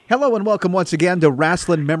Hello and welcome once again to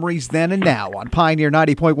Rasslin Memories Then and Now on Pioneer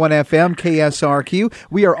 90.1 FM KSRQ.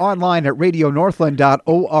 We are online at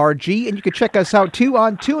radionorthland.org, and you can check us out too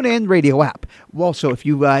on TuneIn Radio app. Also, if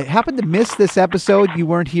you happen to miss this episode, you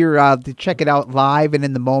weren't here to check it out live and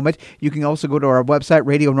in the moment, you can also go to our website,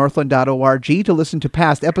 radionorthland.org, to listen to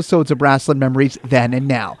past episodes of Rasslin Memories Then and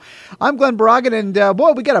Now. I'm Glen, Braget, and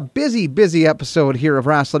boy, we got a busy episode here of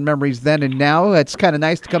Rasslin Memories Then and Now. It's kind of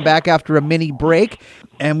nice to come back after a mini break.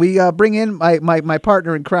 And we bring in my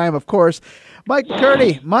partner in crime, of course, Mike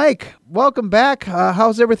McCurdy. Mike, welcome back.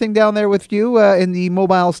 How's everything down there with you in the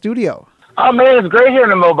mobile studio? Oh, man, it's great here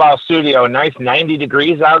in the mobile studio. Nice 90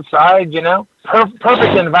 degrees outside, you know.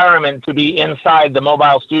 Perfect environment to be inside the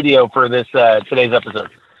mobile studio for this today's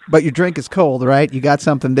episode. But your drink is cold, right? You got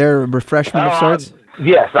something there, a refreshment of sorts?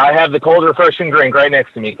 Yes, I have the cold, refreshing drink right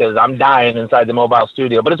next to me because I'm dying inside the mobile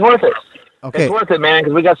studio. But it's worth it. Okay. It's worth it, man,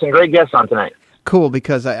 because we got some great guests on tonight. Cool,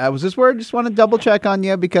 because I was just worried. Just want to double check on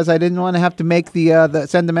you because I didn't want to have to make the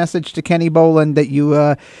send the message to Kenny Boland that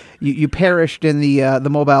you perished in the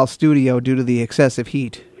mobile studio due to the excessive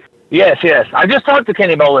heat. Yes. I just talked to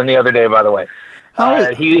Kenny Boland the other day, by the way.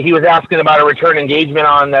 He was asking about a return engagement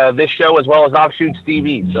on this show as well as Offshoots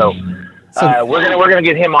TV. So we're gonna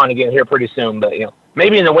get him on again here pretty soon, but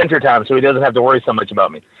maybe in the wintertime so he doesn't have to worry so much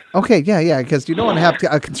about me. Okay, yeah, because you don't want to have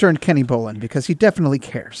to concern Kenny Boland because he definitely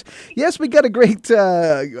cares. Yes, we got a great,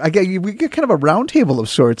 we get kind of a roundtable of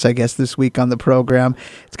sorts, I guess, this week on the program.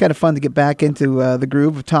 It's kind of fun to get back into the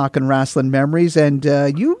groove of talking Rasslin memories, and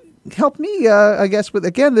you helped me, I guess,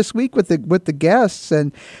 this week with the guests,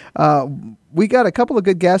 and we got a couple of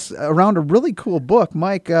good guests around a really cool book,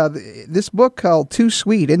 Mike. This book called Too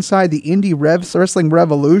Sweet: Inside the Indie Wrestling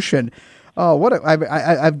Revolution. Oh,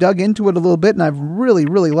 I've dug into it a little bit, and I've really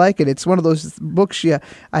like it. It's one of those books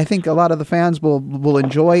I think a lot of the fans will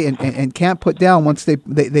enjoy and can't put down once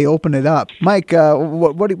they open it up. Mike,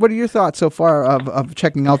 what are your thoughts so far of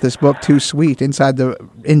checking out this book, Too Sweet: Inside the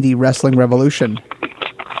Indie Wrestling Revolution?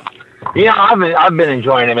 Yeah, I've been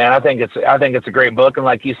enjoying it, man. I think it's a great book, and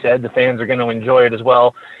like you said, the fans are going to enjoy it as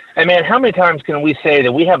well. And man, how many times can we say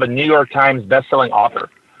that we have a New York Times best-selling author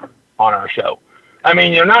on our show? I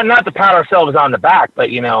mean, not to pat ourselves on the back,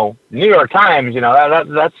 but New York Times,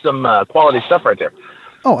 that's some quality stuff right there.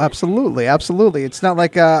 Oh, absolutely. It's not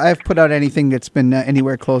like I've put out anything that's been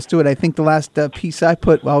anywhere close to it. I think the last piece I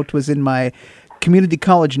put out was in my community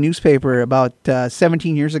college newspaper about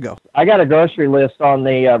 17 years ago. I got a grocery list on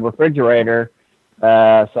the refrigerator, so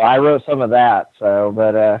I wrote some of that. So,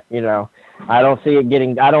 but I don't see it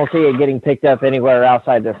getting picked up anywhere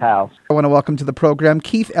outside this house. I want to welcome to the program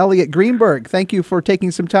Keith Elliot Greenberg. Thank you for taking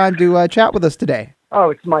some time to chat with us today. Oh,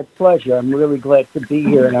 it's my pleasure. I'm really glad to be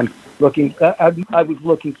here, and I was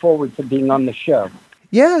looking forward to being on the show.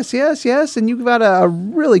 Yes, and you've got a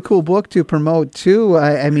really cool book to promote too.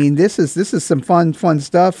 I mean, this is some fun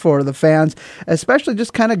stuff for the fans, especially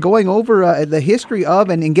just kind of going over the history of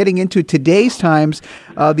and getting into today's times,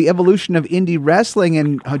 the evolution of indie wrestling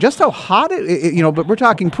and just how hot but we're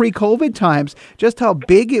talking pre-COVID times, just how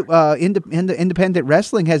big independent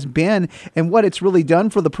wrestling has been and what it's really done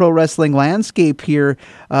for the pro wrestling landscape here.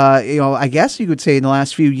 I guess you could say in the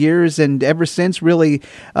last few years and ever since, really,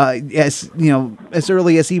 as early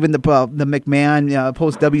as even the McMahon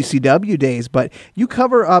post WCW days. But you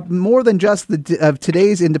cover up more than just of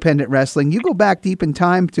today's independent wrestling. You go back deep in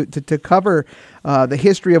time to cover the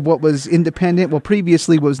history of what was independent, what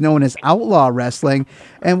previously was known as outlaw wrestling.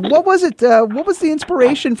 And what was it? What was the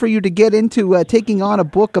inspiration for you to get into taking on a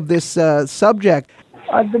book of this subject?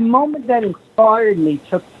 The moment that inspired me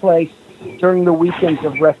took place during the weekends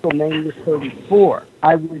of WrestleMania 34.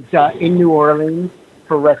 I was in New Orleans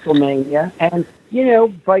for WrestleMania, and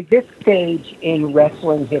by this stage in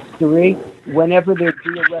wrestling history, whenever there'd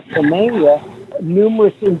be a WrestleMania,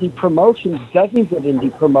 numerous indie promotions, dozens of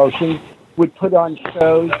indie promotions, would put on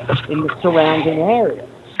shows in the surrounding area.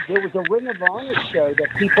 There was a Ring of Honor show that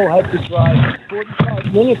people had to drive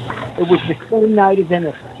 45 minutes. It was the same night as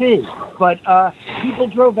NXT, but people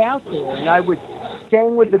drove out there, and I was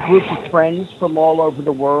staying with a group of friends from all over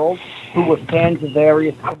the world who were fans of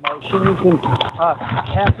various promotions, and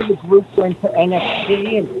half of the group went to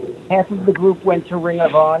NXT and half of the group went to Ring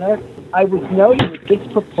of Honor. I was noting a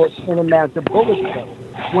disproportionate amount of bullet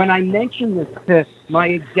points. When I mentioned this to my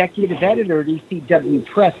executive editor at ECW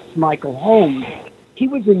Press, Michael Holmes, he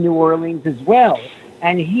was in New Orleans as well,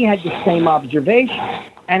 and he had the same observation.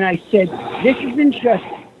 And I said, this isn't just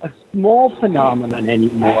a small phenomenon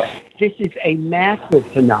anymore. This is a massive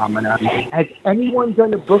phenomenon. Has anyone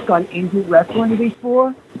done a book on indie wrestling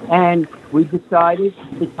before? And we decided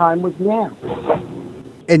the time was now.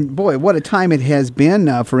 And boy, what a time it has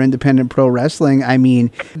been for independent pro wrestling. I mean,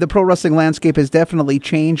 the pro wrestling landscape has definitely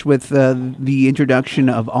changed with the introduction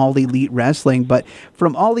of All Elite Wrestling. But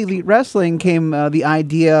from All Elite Wrestling came the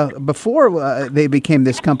idea, before they became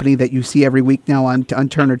this company that you see every week now on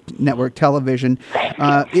Turner Network Television.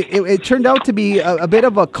 It turned out to be a bit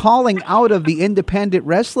of a calling out of the independent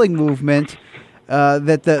wrestling movement,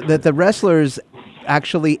 that the wrestlers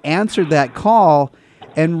actually answered that call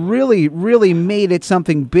and really made it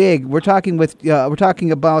something big. We're talking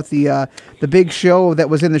about the big show that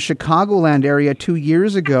was in the Chicagoland area 2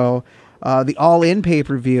 years ago, the All In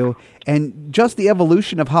pay-per-view, and just the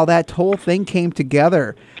evolution of how that whole thing came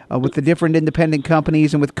together with the different independent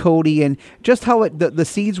companies and with Cody, and just how the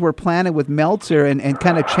seeds were planted with Meltzer and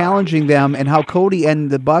kind of challenging them, and how Cody and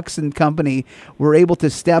the Bucks and company were able to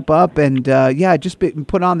step up and just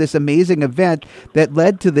put on this amazing event that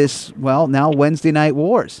led to this, well, now Wednesday Night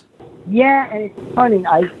Wars. Yeah, and it's funny.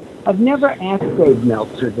 I've never asked Dave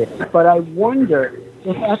Meltzer this, but I wonder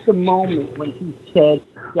if at the moment when he said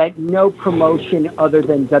that no promotion other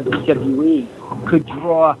than WWE could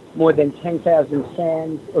draw more than 10,000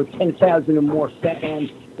 fans or 10,000 or more fans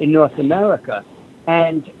in North America.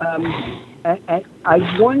 And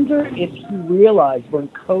I wonder if he realized when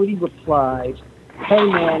Cody replied, "Hey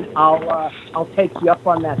man, I'll take you up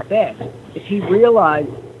on that bet," if he realized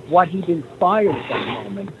what he'd inspired at that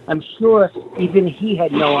moment. I'm sure even he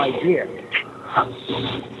had no idea.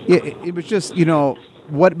 Yeah, it was just,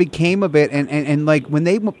 what became of it, and like when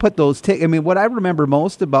they put those tickets, I mean, what I remember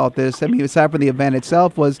most about this, I mean, aside from the event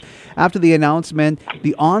itself, was after the announcement,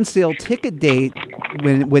 the on-sale ticket date,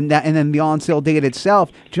 when that, and then the on-sale date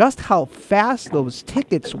itself, just how fast those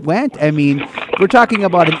tickets went. I mean, we're talking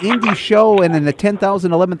about an indie show and in a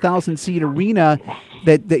 10,000, 11,000 seat arena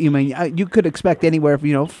that you could expect anywhere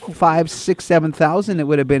from 5, 6, 7,000. It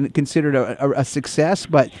would have been considered a success,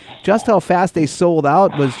 but just how fast they sold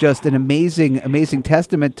out was just an amazing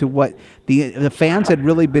testament to what the fans had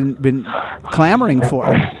really been clamoring for.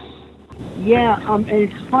 Yeah, and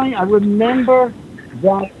it's funny. I remember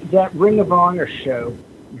that Ring of Honor show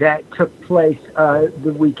that took place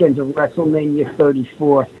the weekend of WrestleMania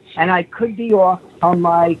 34, and I could be off on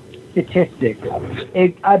my statistics,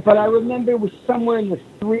 but I remember it was somewhere in the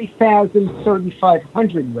 3,000,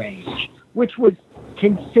 3,500 range, which was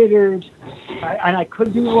considered, and I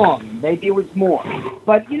could be wrong, maybe it was more,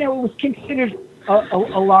 but it was considered a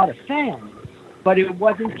lot of fans, but it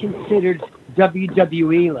wasn't considered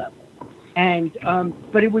WWE level. And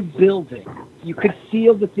but it was building. You could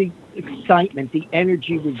feel that the excitement, the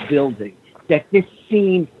energy was building, that this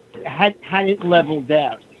scene hadn't leveled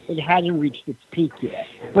out. It hadn't reached its peak yet.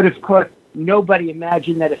 But of course, nobody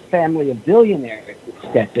imagined that a family of billionaires would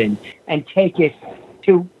step in and take it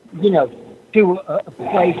to a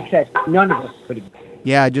place that none of us could have been.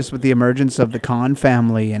 Yeah, just with the emergence of the Khan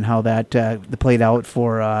family and how that played out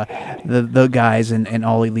for the guys in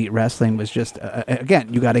All Elite Wrestling was just,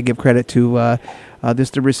 again, you got to give credit to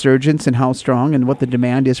the resurgence and how strong and what the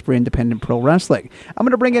demand is for independent pro wrestling. I'm going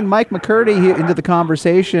to bring in Mike McCurdy here into the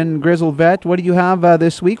conversation. Grizzled vet, what do you have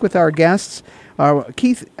this week with our guests?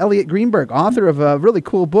 Keith Elliot Greenberg, author of a really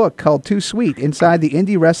cool book called Too Sweet, Inside the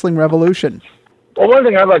Indie Wrestling Revolution. Well, one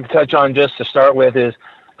thing I'd like to touch on just to start with is,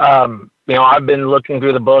 I've been looking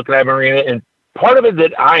through the book and I've been reading it, and part of it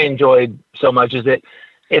that I enjoyed so much is that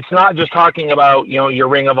it's not just talking about, your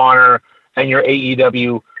Ring of Honor and your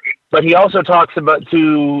AEW, but he also talks about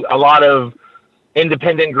to a lot of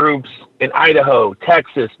independent groups in Idaho,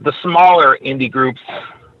 Texas, the smaller indie groups.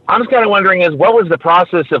 I'm just kind of wondering what was the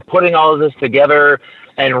process of putting all of this together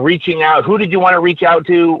and reaching out? Who did you want to reach out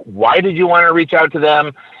to? Why did you want to reach out to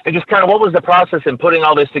them? And just kind of what was the process in putting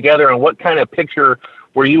all this together, and what kind of picture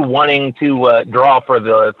were you wanting to draw for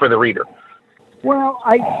the reader? Well,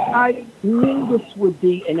 I knew this would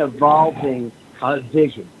be an evolving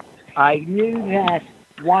vision. I knew that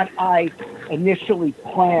what I initially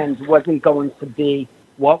planned wasn't going to be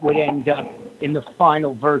what would end up in the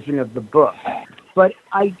final version of the book. But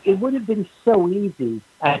it would have been so easy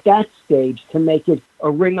at that stage to make it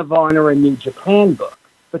a Ring of Honor and New Japan book.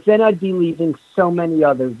 But then I'd be leaving so many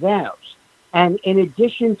others out. And in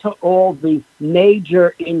addition to all the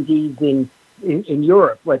major indies in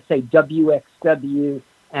Europe, let's say WXW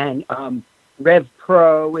and Rev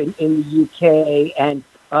Pro in the UK and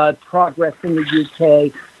Progress in the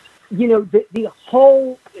UK, the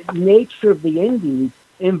whole nature of the indies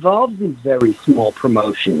involves in very small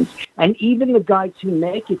promotions. And even the guys who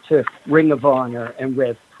make it to Ring of Honor and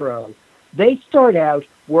Rev Pro, they start out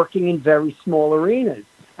working in very small arenas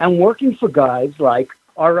and working for guys like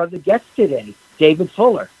our other guest today, David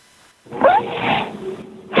Fuller.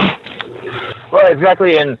 Well, Well,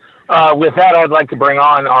 exactly. And with that, I'd like to bring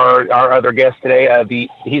on our other guest today.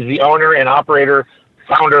 He's the owner and operator,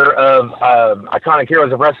 founder of Iconic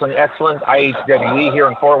Heroes of Wrestling Excellence, IHWE, here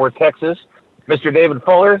in Fort Worth, Texas, Mr. David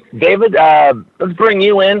Fuller. David, let's bring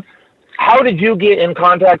you in. How did you get in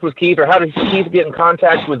contact with Keith, or how did Keith get in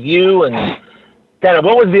contact with you, and kind of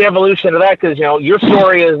what was the evolution of that? Because, you know, your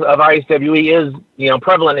story of IHWE is, you know,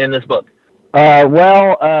 prevalent in this book.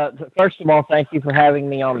 First of all, thank you for having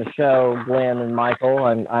me on the show, Glen and Michael.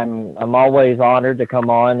 I'm always honored to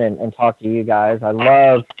come on and talk to you guys. I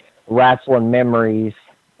love Rasslin memories,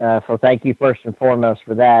 so thank you first and foremost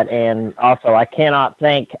for that. And also, I cannot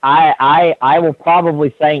thank. I will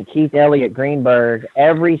probably thank Keith Elliot Greenberg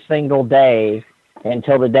every single day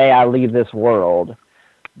until the day I leave this world,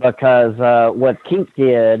 because what Keith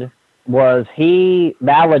did was he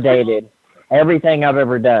validated everything I've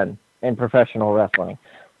ever done in professional wrestling.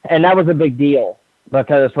 And that was a big deal,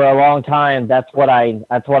 because for a long time, that's what I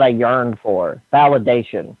yearned for,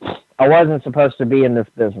 validation. I wasn't supposed to be in this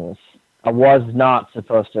business. I was not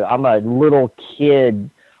supposed to. I'm a little kid,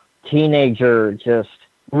 teenager, just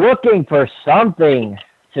looking for something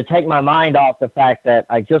to take my mind off the fact that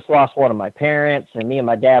I just lost one of my parents, and me and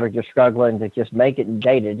my dad are just struggling to just make it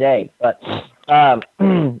day to day. But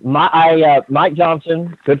Mike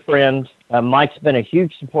Johnson, good friend. Mike's been a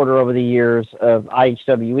huge supporter over the years of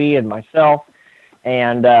IHWE and myself.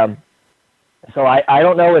 And so I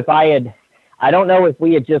don't know if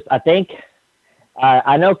we had just,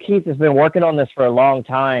 I know Keith has been working on this for a long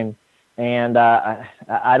time. And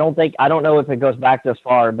I don't know if it goes back this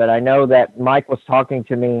far, but I know that Mike was talking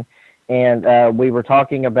to me, and we were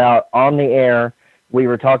talking about on the air, we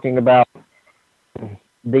were talking about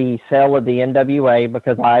the sale of the NWA,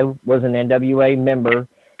 because I was an NWA member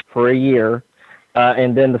for a year,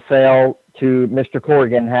 and then the sale to Mr.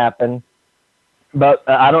 Corrigan happened. But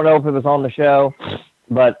I don't know if it was on the show,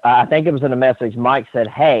 but I think it was in a message. Mike said,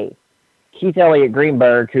 hey, Keith Elliot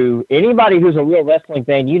Greenberg, who anybody who's a real wrestling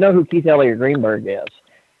fan, you know who Keith Elliot Greenberg is.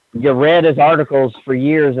 You read his articles for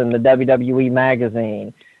years in the WWE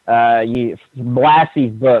magazine,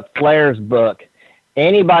 Blassie's book, Flair's book.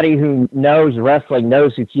 Anybody who knows wrestling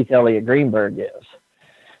knows who Keith Elliot Greenberg is.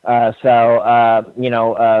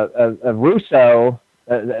 Russo,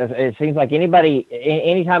 it seems like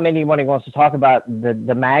anytime anybody wants to talk about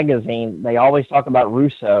the magazine, they always talk about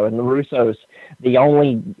Russo, and the Russo's the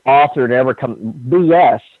only author to ever come.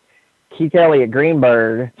 BS. Keith Elliot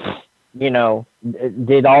Greenberg,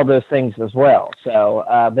 did all those things as well. So,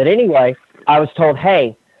 but anyway, I was told,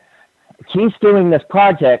 hey, Keith's doing this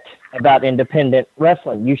project about independent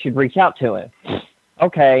wrestling. You should reach out to him.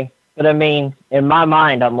 Okay. But I mean, in my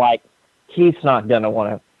mind, I'm like, Keith's not gonna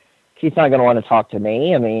want to talk to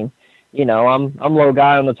me. I mean, I'm low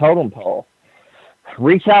guy on the totem pole.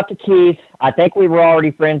 Reach out to Keith. I think we were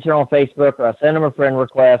already friends here on Facebook, or I sent him a friend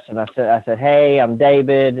request, and I said, hey, I'm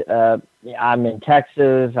David. I'm in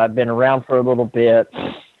Texas. I've been around for a little bit.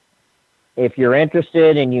 If you're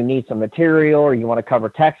interested and you need some material, or you want to cover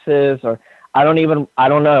Texas, or I don't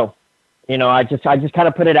know. I just kind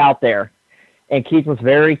of put it out there. And Keith was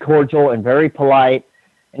very cordial and very polite.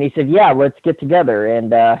 And he said, yeah, let's get together.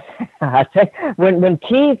 And I think when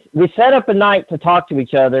Keith, we set up a night to talk to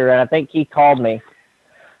each other, and I think Keith called me.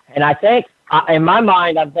 And I think, in my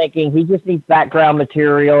mind, I'm thinking he just needs background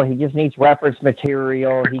material. He just needs reference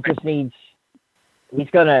material. He's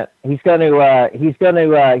gonna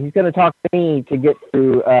talk to me to get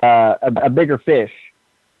to a bigger fish.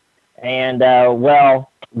 And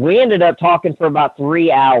we ended up talking for about 3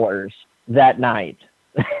 hours that night.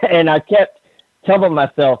 And I kept telling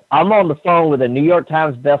myself, I'm on the phone with a New York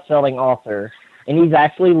Times best-selling author, and he's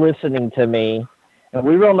actually listening to me. And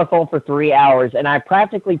we were on the phone for 3 hours, and I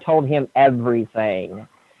practically told him everything.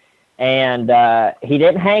 And he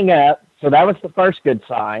didn't hang up, so that was the first good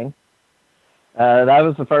sign. We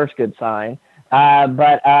just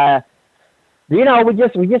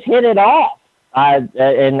hit it off.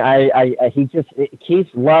 Keith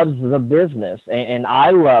loves the business, and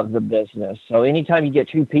I love the business. So anytime you get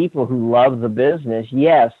two people who love the business,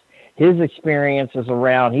 yes, his experience is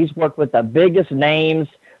around. He's worked with the biggest names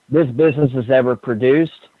this business has ever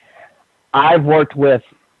produced. I've worked with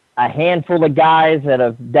a handful of guys that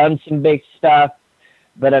have done some big stuff,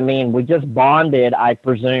 but I mean, we just bonded, I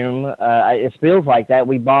presume. It feels like that.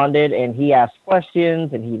 We bonded, and he asked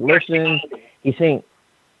questions, and he listened. He seemed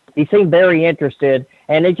very interested,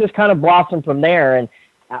 and it just kind of blossomed from there. And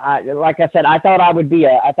like I said, I thought I would be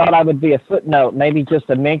a footnote, maybe just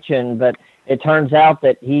a mention, but it turns out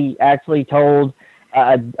that he actually told,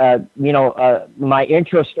 my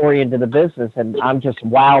intro story into the business, and I'm just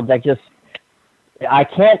wowed. I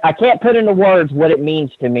can't put into words what it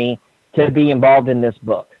means to me to be involved in this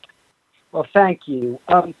book. Well, thank you.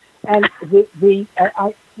 And in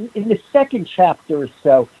the second chapter or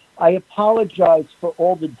so, I apologize for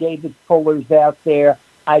all the David Fullers out there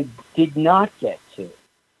I did not get to,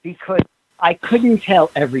 because I couldn't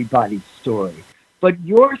tell everybody's story. But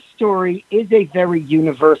your story is a very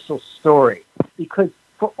universal story, because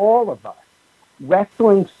for all of us,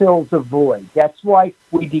 wrestling fills a void. That's why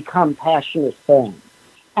we become passionate fans.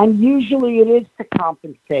 And usually it is to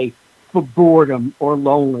compensate for boredom or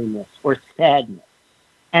loneliness or sadness.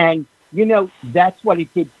 And, that's what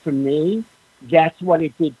it did for me. That's what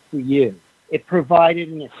it did for you. It provided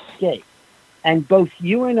an escape. And both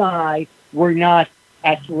you and I were not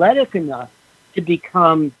athletic enough to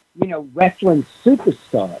become, wrestling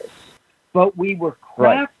superstars, but we were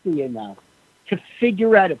crafty enough to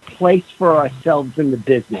figure out a place for ourselves in the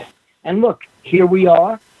business. And look, here we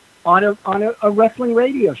are on a wrestling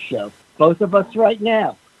radio show, both of us right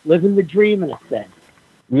now, living the dream in a sense.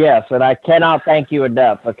 Yes, and I cannot thank you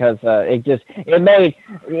enough, because it made,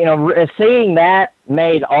 seeing that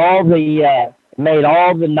made all the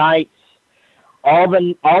nights, all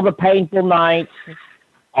the painful nights,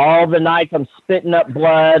 all the nights I'm spitting up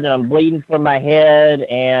blood and I'm bleeding from my head,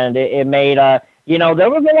 and it made there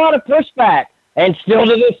was a lot of pushback, and still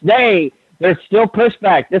to this day there's still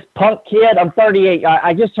pushback. This punk kid, I'm 38,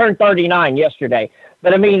 I just turned 39 yesterday,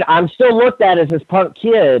 but I mean, I'm still looked at as this punk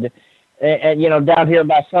kid. And down here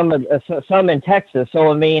by some in Texas.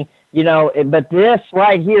 So I mean, but this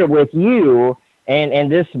right here with you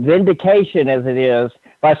and this vindication as it is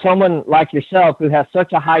by someone like yourself who has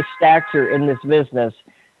such a high stature in this business,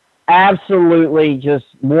 absolutely just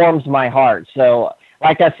warms my heart. So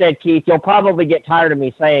like I said, Keith, you'll probably get tired of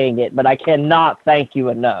me saying it, but I cannot thank you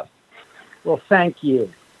enough. Well, thank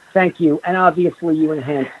you, and obviously you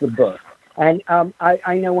enhanced the book. And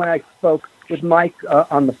I know when I spoke with Mike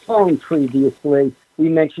on the phone previously, we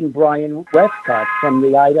mentioned Brian Westcott from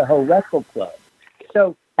the Idaho Wrestle Club.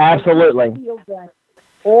 So absolutely, I feel that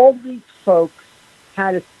all these folks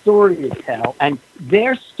had a story to tell, and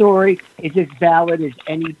their story is as valid as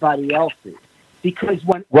anybody else's. Because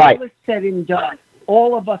when all is said and done,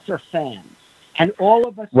 all of us are fans, and all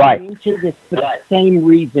of us are into this for the same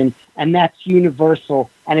reason, and that's universal,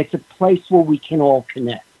 and it's a place where we can all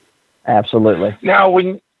connect. Absolutely. Now,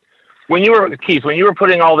 when you were, Keith, when you were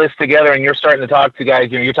putting all this together and you're starting to talk to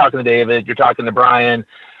guys, you're talking to David, you're talking to Brian,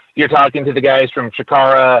 you're talking to the guys from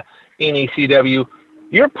Chikara, NECW,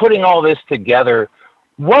 you're putting all this together.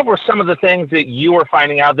 What were some of the things that you were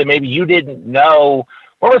finding out that maybe you didn't know?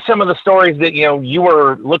 What were some of the stories that, you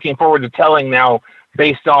were looking forward to telling now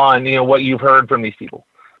based on, what you've heard from these people?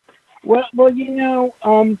 Well,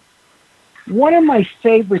 one of my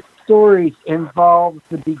favorite stories involves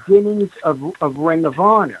the beginnings of Ring of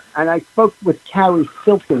Honor. And I spoke with Carrie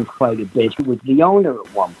Silken quite a bit, who was the owner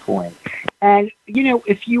at one point. And,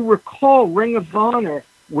 if you recall, Ring of Honor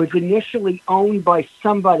was initially owned by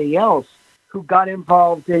somebody else who got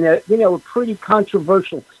involved in a pretty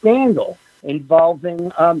controversial scandal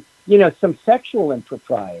involving, some sexual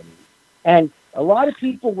improprieties. And a lot of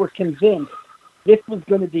people were convinced this was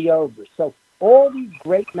going to be over. So all these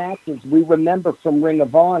great matches we remember from Ring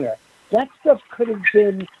of Honor, that stuff could have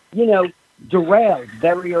been, derailed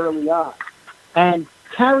very early on. And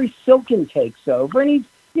Carrie Silken takes over, and he's,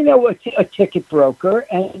 a ticket broker,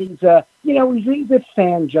 and he's a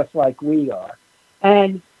fan just like we are.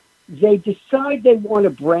 And they decide they want to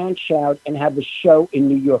branch out and have a show in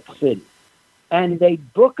New York City. And they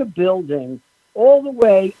book a building all the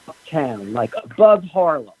way uptown, like above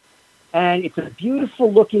Harlem. And it's a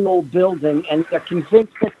beautiful looking old building, and they're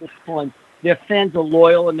convinced at this point their fans are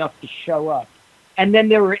loyal enough to show up. And then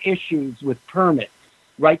there are issues with permits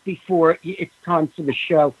right before it's time for the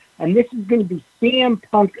show. And this is going to be CM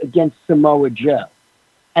Punk against Samoa Joe.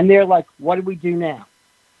 And they're like, what do we do now?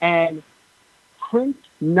 And Prince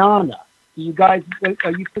Nana, are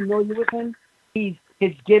you familiar with him? His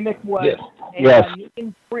gimmick was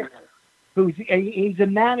Prince, he's a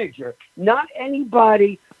manager. Not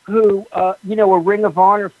anybody who, a Ring of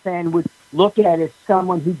Honor fan would look at as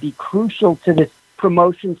someone who'd be crucial to this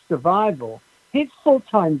promotion's survival. His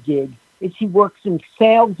full-time gig is he works in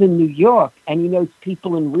sales in New York, and he knows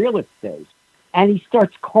people in real estate. And he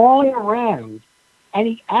starts calling around, and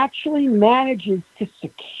he actually manages to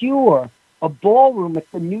secure a ballroom at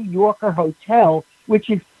the New Yorker Hotel, which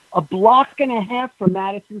is a block and a half from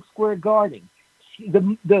Madison Square Garden.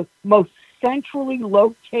 The most centrally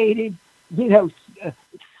located,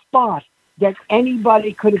 spot that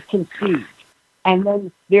anybody could have conceived. And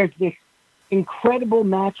then there's this incredible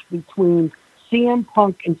match between CM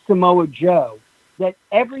Punk and Samoa Joe that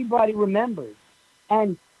everybody remembers.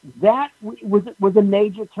 And that was a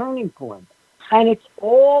major turning point. And it's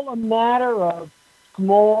all a matter of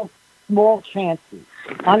small chances,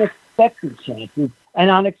 unexpected chances, and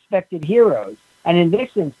unexpected heroes. And in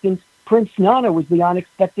this instance, Prince Nana was the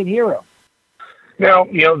unexpected hero. Now,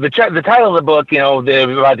 the title of the book,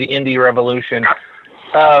 about the indie revolution.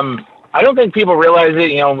 I don't think people realize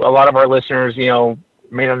it. A lot of our listeners,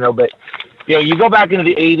 may not know, but you go back into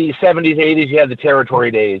the 80s, 70s, 80s. You had the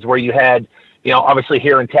territory days where you had, obviously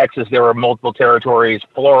here in Texas there were multiple territories,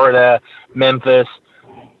 Florida, Memphis.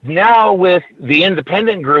 Now with the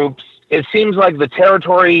independent groups, it seems like the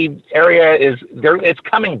territory area it's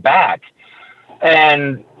coming back,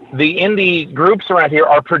 and the indie groups around here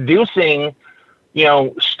are producing,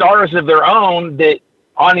 stars of their own that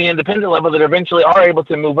on the independent level that eventually are able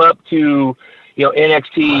to move up to,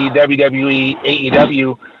 NXT, WWE,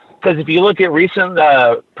 AEW. Because if you look at recent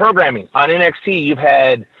programming on NXT, you've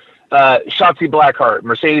had Shotzi Blackheart,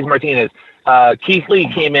 Mercedes Martinez, Keith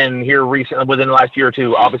Lee came in here recently within the last year or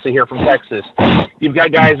two, obviously here from Texas. You've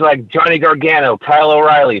got guys like Johnny Gargano, Kyle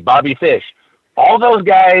O'Reilly, Bobby Fish. All those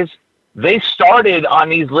guys, they started on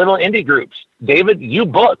these little indie groups. David, you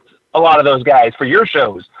booked a lot of those guys for your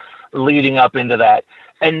shows leading up into that.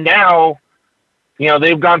 And now,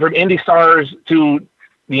 they've gone from indie stars to,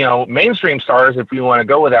 mainstream stars, if you want to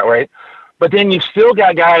go with that, right? But then you've still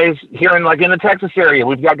got guys here in the Texas area.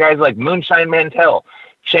 We've got guys like Moonshine Mantell,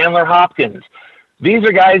 Chandler Hopkins. These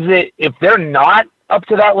are guys that if they're not up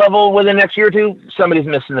to that level within the next year or two, somebody's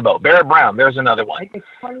missing the boat. Barrett Brown, there's another one.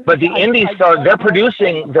 But the indie stars, they're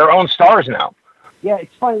producing their own stars now. Yeah,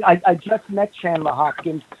 it's funny. I just met Chandler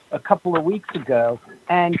Hopkins a couple of weeks ago,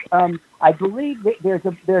 and I believe that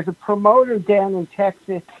there's a promoter down in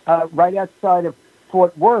Texas, right outside of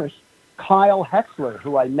Fort Worth, Kyle Hessler,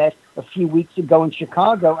 who I met a few weeks ago in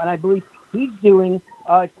Chicago, and I believe he's doing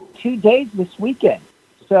 2 days this weekend.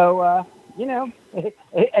 So,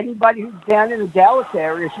 anybody who's down in the Dallas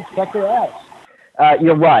area should check it out.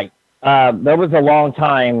 You're right. There was a long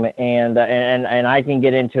time, and I can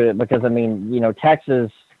get into it because,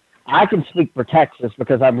 Texas, I can speak for Texas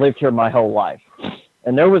because I've lived here my whole life.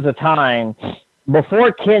 And there was a time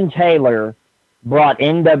before Ken Taylor brought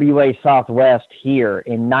NWA Southwest here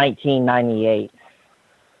in 1998.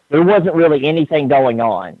 There wasn't really anything going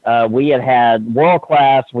on. We had World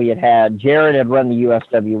Class. We had Jared had run the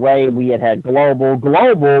USWA. We had Global.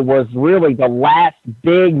 Global was really the last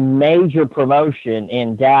big major promotion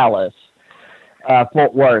in Dallas,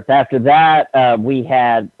 Fort Worth. After that, we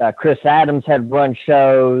had Chris Adams had run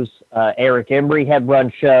shows. Eric Embry had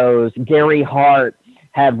run shows. Gary Hart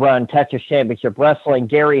had run Texas Championship Wrestling.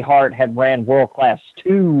 Gary Hart had ran World Class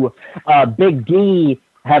 2. Big D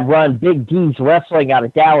had run Big D's Wrestling out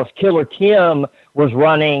of Dallas. Killer Tim was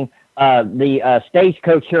running the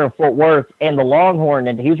Stagecoach here in Fort Worth and the Longhorn,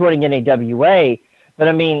 and he was running NAWA.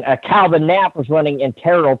 But, Calvin Knapp was running in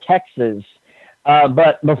Terrell, Texas.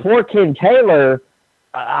 But before Ken Taylor,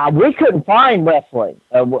 we couldn't find wrestling.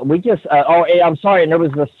 And there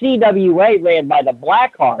was the CWA ran by the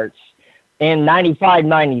Blackhearts in 95,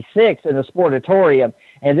 96 in the Sportatorium.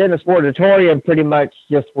 And then the Sportatorium pretty much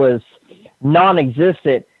just was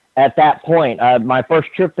non-existent at that point. My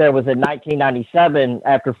first trip there was in 1997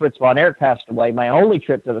 after Fritz von Erich passed away, my only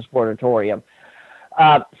trip to the Sportatorium.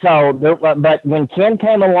 But when Ken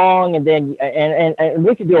came along, and then and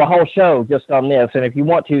we could do a whole show just on this, and if you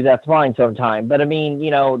want to, that's fine sometime. But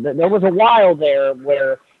there was a while there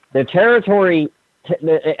where the territory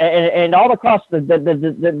and all across the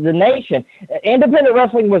nation, independent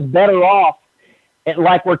wrestling was better off.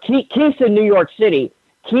 Like where Keith's in New York City,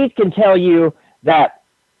 Keith can tell you that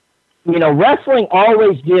wrestling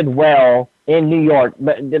always did well in New York,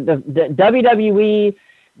 but the WWE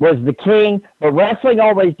was the king, but wrestling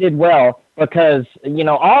always did well because,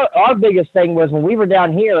 our biggest thing was when we were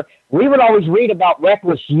down here, we would always read about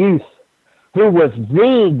Reckless Youth, who was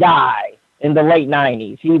the guy in the late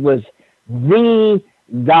 90s. He was the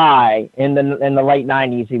guy in the late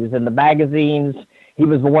 90s. He was in the magazines. He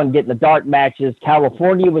was the one getting the dark matches.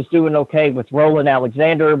 California was doing okay with Roland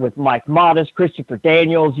Alexander, with Mike Modest, Christopher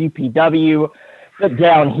Daniels, UPW. But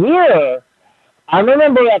down here, I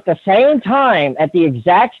remember at the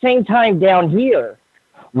exact same time down here,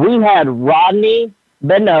 we had Rodney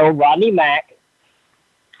Mack.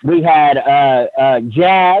 We had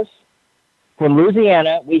Jazz from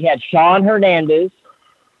Louisiana. We had Sean Hernandez.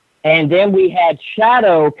 And then we had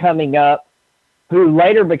Shadow coming up,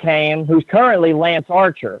 who's currently Lance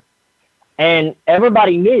Archer. And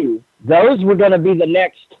everybody knew those were going to be the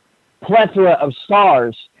next plethora of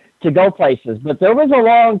stars to go places. But there was a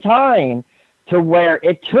long time to where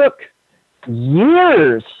it took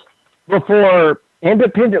years before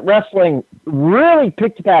independent wrestling really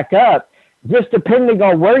picked back up, just depending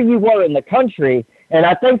on where you were in the country. And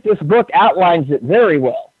I think this book outlines it very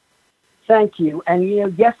well. Thank you. And,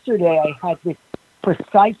 yesterday I had this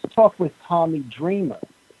precise talk with Tommy Dreamer.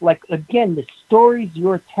 Like, again, the stories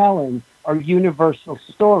you're telling are universal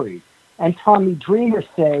stories. And Tommy Dreamer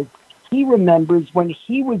says he remembers when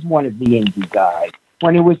he was one of the indie guys,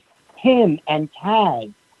 when it was him and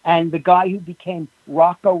Taz and the guy who became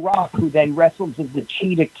Rocco Rock, who then wrestled as the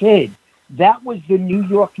Cheetah Kid. That was the New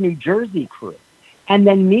York, New Jersey crew. And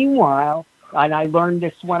then meanwhile, and I learned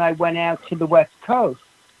this when I went out to the West Coast,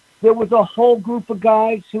 there was a whole group of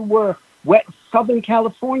guys who were Southern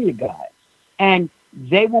California guys. And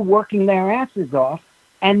they were working their asses off.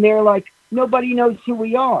 And they're like, nobody knows who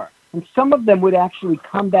we are. And some of them would actually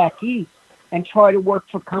come back east and try to work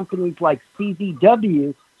for companies like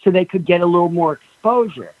CZW so they could get a little more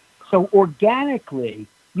exposure. So organically,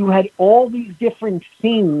 you had all these different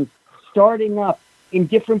scenes starting up in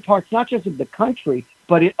different parts, not just of the country,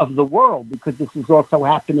 but of the world, because this is also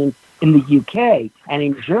happening in the UK and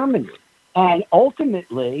in Germany. And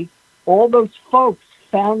ultimately, all those folks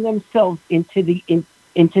found themselves into the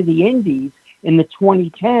indies in the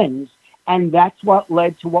 2010s, and that's what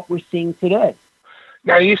led to what we're seeing today.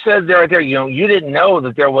 Now, you said right there, you didn't know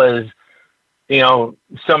that there was,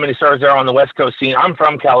 so many stars there on the West Coast scene. I'm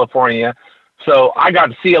from California, so I got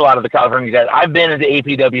to see a lot of the California guys. I've been in the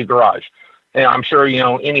APW Garage, and I'm sure,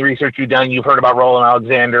 any research you've done, you've heard about Roland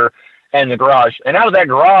Alexander and the Garage. And out of that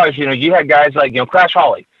Garage, you had guys like, Crash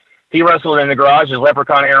Holly. He wrestled in the Garage as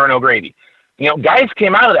Leprechaun Aaron O'Grady. Guys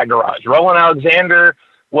came out of that Garage. Roland Alexander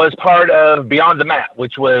was part of Beyond the Mat,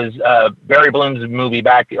 which was Barry Bloom's movie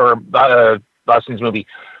Boston's movie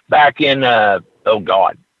back in,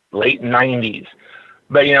 late 90s.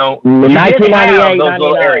 But, 1998, those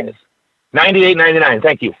little areas. 98, 99,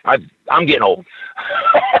 thank you. I'm getting old.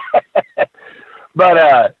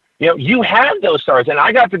 But, you had those stars. And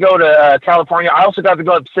I got to go to California. I also got to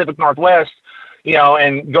go to Pacific Northwest,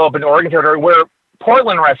 and go up in Oregon territory where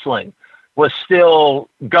Portland wrestling was still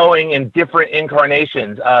going in different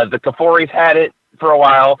incarnations. The Kaforis had it for a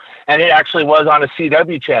while, and it actually was on a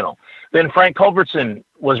CW channel. Then Frank Culbertson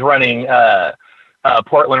was running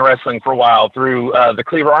Portland wrestling for a while through the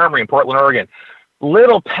Cleaver Armory in Portland, Oregon.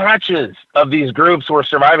 Little patches of these groups were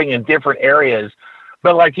surviving in different areas.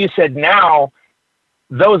 But like you said, now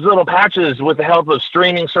those little patches, with the help of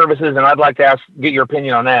streaming services, and I'd like to get your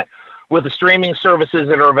opinion on that, with the streaming services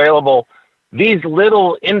that are available, these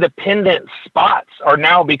little independent spots are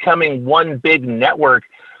now becoming one big network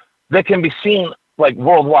that can be seen like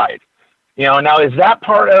worldwide. Now is that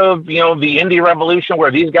part of, the indie revolution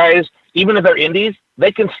where these guys, even if they're indies,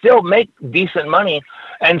 they can still make decent money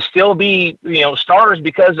and still be, stars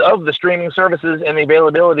because of the streaming services and the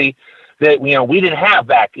availability that, we didn't have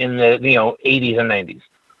back in the, 80s and 90s.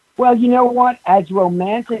 Well, you know what? As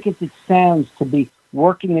romantic as it sounds to be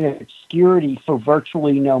working in obscurity for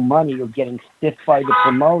virtually no money or getting stiffed by the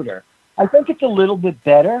promoter, I think it's a little bit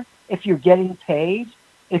better if you're getting paid,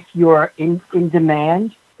 if you're in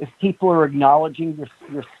demand, if people are acknowledging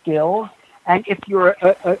your skills, and if you're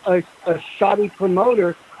a shoddy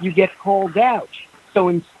promoter, you get called out. So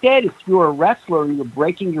instead, if you're a wrestler and you're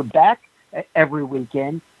breaking your back every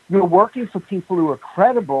weekend, you're working for people who are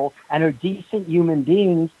credible and are decent human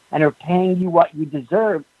beings and are paying you what you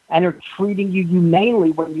deserve and are treating you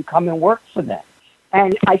humanely when you come and work for them.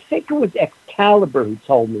 And I think it was Excalibur who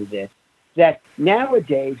told me this, that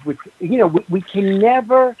nowadays, we can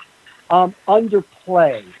never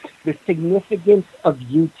underplay the significance of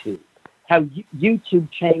YouTube, how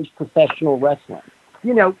YouTube changed professional wrestling.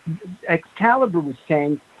 Excalibur was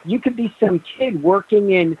saying you could be some kid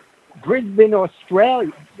working in Brisbane,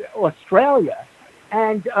 Australia,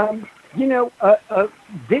 and, a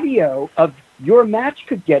video of your match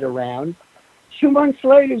could get around. 2 months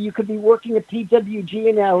later, you could be working at PWG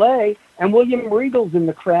in LA and William Regal's in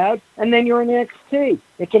the crowd, and then you're in NXT.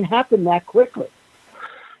 It can happen that quickly.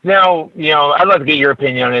 Now, I'd like to get your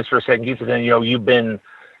opinion on this for a second. You've been,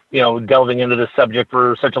 delving into this subject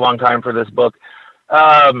for such a long time for this book.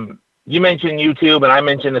 You mentioned YouTube, and I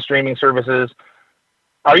mentioned the streaming services.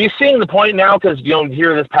 Are you seeing the point now? Because,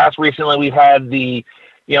 here this past recently, we've had the,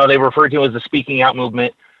 they refer to as the speaking out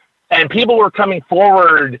movement, and people were coming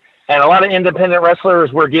forward, and a lot of independent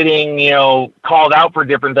wrestlers were getting, called out for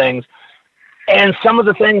different things. And some of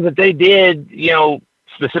the things that they did,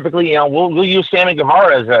 specifically, we'll use Sammy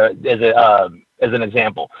Guevara as an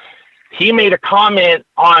example. He made a comment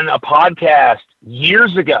on a podcast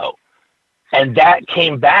years ago, and that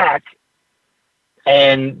came back,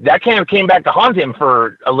 and that kind of came back to haunt him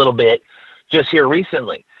for a little bit. just here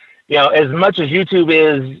recently. As much as YouTube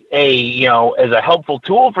is as a helpful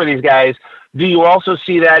tool for these guys, do you also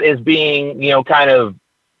see that as being, kind of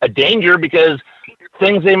a danger, because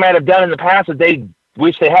things they might have done in the past that they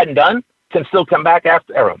wish they hadn't done can still come back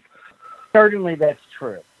after them? Certainly that's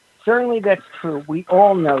true. Certainly that's true. We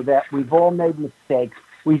all know that. We've all made mistakes.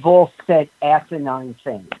 We've all said asinine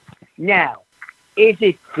things. Now, is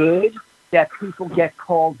it good that people get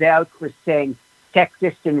called out for saying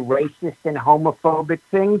sexist and racist and homophobic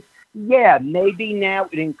things? Yeah, maybe now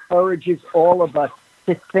it encourages all of us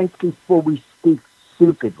to think before we speak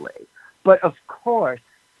stupidly. But of course,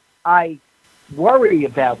 I worry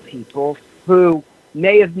about people who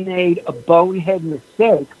may have made a bonehead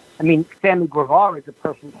mistake. I mean, Sammy Guevara is a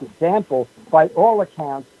perfect example. By all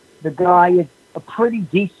accounts, the guy is a pretty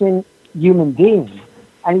decent human being.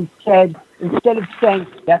 And he said, instead of saying,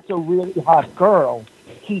 that's a really hot girl,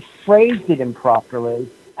 he phrased it improperly,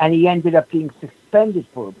 and he ended up being suspended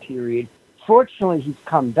for a period. Fortunately, he's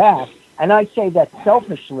come back, and I say that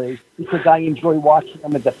selfishly because I enjoy watching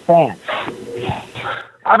him as a fan.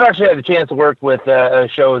 I've actually had the chance to work with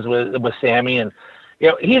shows with Sammy, and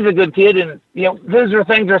he's a good kid, and those are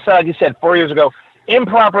things that, like you said, 4 years ago,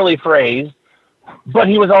 improperly phrased, but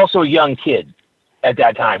he was also a young kid at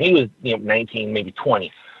that time. He was 19, maybe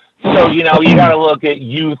 20. So you got to look at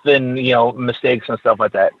youth and mistakes and stuff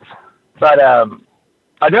like that. But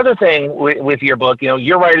another thing with your book,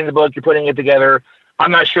 you're writing the book, you're putting it together.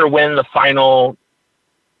 I'm not sure when the final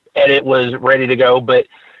edit was ready to go, but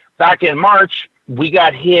back in March, we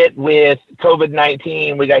got hit with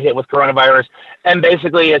COVID-19, we got hit with coronavirus, and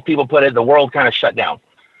basically, as people put it, the world kind of shut down.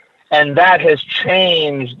 And that has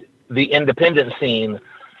changed the independent scene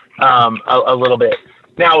a little bit.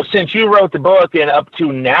 Now, since you wrote the book and up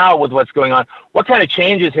to now with what's going on, what kind of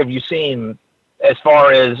changes have you seen as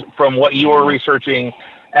far as from what you were researching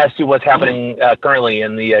as to what's happening currently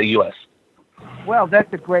in the U.S.? Well,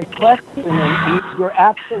 that's a great question, and you're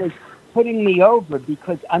absolutely putting me over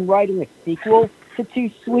because I'm writing a sequel to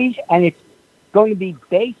Too Sweet, and it's going to be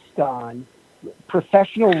based on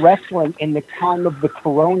professional wrestling in the time of the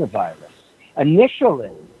coronavirus.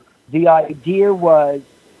 Initially, the idea was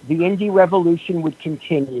the indie revolution would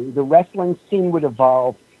continue, the wrestling scene would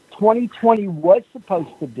evolve. 2020 was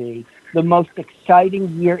supposed to be the most exciting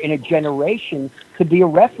year in a generation to be a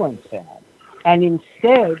wrestling fan. And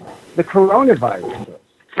instead, the coronavirus hit.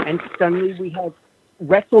 And suddenly we had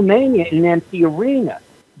WrestleMania in an empty arena.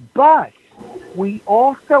 But we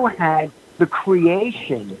also had the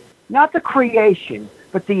creation, not the creation,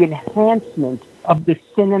 but the enhancement of the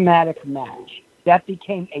cinematic match. That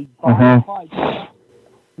became a bona fide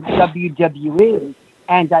WWE,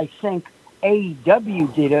 and I think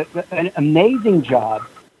AEW did an amazing job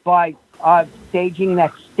by staging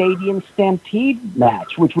that Stadium Stampede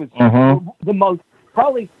match, which was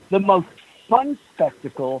probably the most fun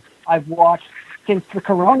spectacle I've watched since the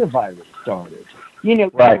coronavirus started. You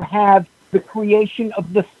have the creation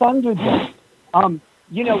of the Thunderdome,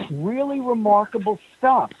 really remarkable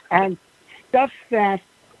stuff, and stuff that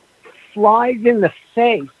flies in the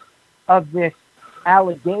face of this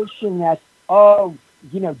allegation that,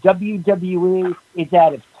 WWE is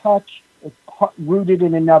out of touch, it's rooted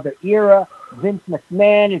in another era, Vince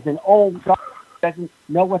McMahon is an old guy who doesn't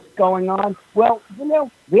know what's going on. Well,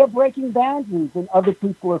 they're breaking boundaries and other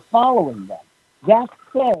people are following them. That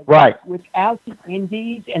said, without the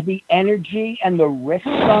indies and the energy and the risks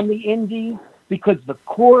on the indies, because the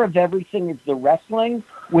core of everything is the wrestling,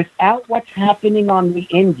 without what's happening on the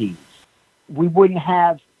indies, we wouldn't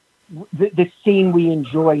have the scene we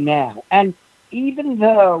enjoy now. And even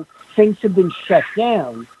though things have been shut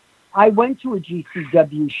down, I went to a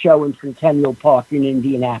GCW show in Centennial Park in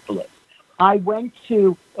Indianapolis. I went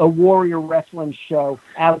to a Warrior Wrestling show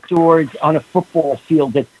outdoors on a football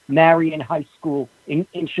field at Marion High School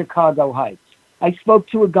in Chicago Heights. I spoke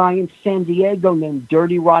to a guy in San Diego named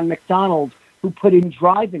Dirty Ron McDonald who put in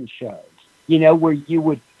drive-in shows, where you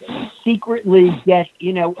would secretly get,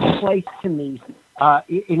 a place to meet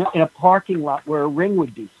in a parking lot where a ring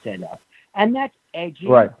would be set up. And that's edgy,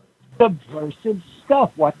 subversive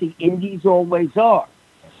stuff, what the indies always are.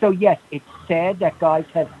 So, yes, it's sad that guys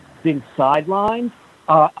have been sidelined.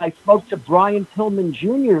 I spoke to Brian Pillman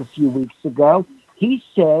Jr. a few weeks ago. He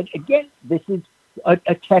said, again, this is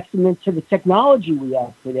a testament to the technology we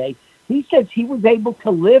have today. He says he was able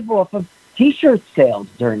to live off of T-shirt sales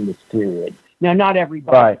during this period. Now, not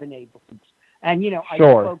everybody's been able to. And, I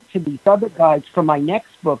spoke to these other guys for my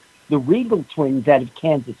next book, the Regal Twins out of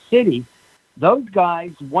Kansas City. Those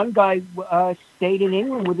guys, one guy stayed in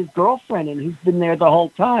England with his girlfriend, and he's been there the whole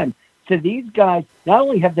time. So these guys, not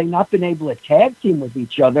only have they not been able to tag team with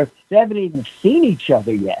each other, they haven't even seen each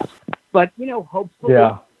other yet. But, hopefully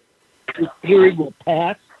this period will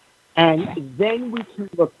pass, and then we can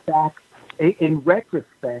look back in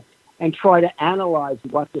retrospect and try to analyze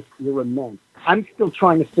what this era meant. I'm still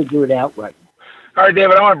trying to figure it out right now. All right,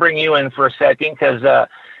 David, I want to bring you in for a second because,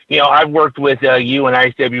 I've worked with you and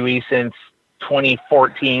IHWE since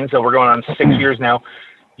 2014, so we're going on 6 years now.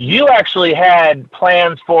 You actually had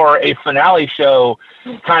plans for a finale show,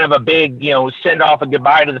 kind of a big, send off a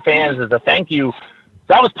goodbye to the fans as a thank you.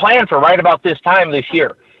 That was planned for right about this time this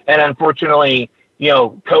year. And unfortunately,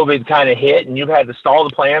 COVID kind of hit and you've had to stall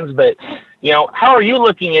the plans. But, how are you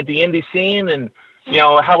looking at the indie scene and,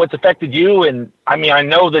 how it's affected you? And I mean, I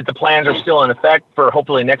know that the plans are still in effect for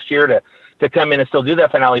hopefully next year to come in and still do that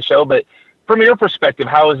finale show. But from your perspective,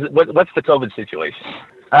 what's the COVID situation?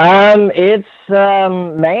 It's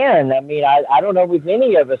man. I mean, I don't know if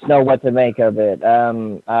any of us know what to make of it. We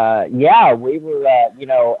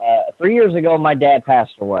were, 3 years ago, my dad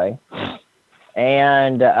passed away,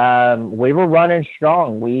 and we were running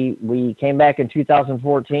strong. We came back in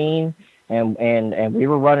 2014, and we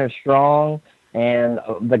were running strong. And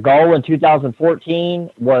the goal in 2014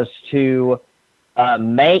 was to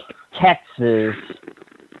make Texas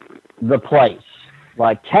the place.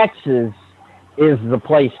 Like Texas is the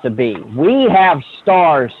place to be. We have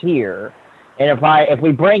stars here, and if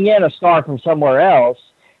we bring in a star from somewhere else,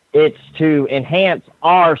 it's to enhance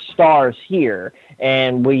our stars here.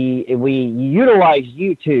 And we utilize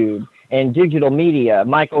YouTube and digital media.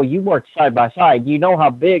 Michael, you worked side by side. You know how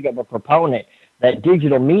big of a proponent that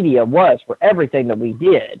digital media was for everything that we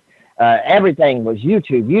did. Everything was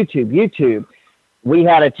YouTube. We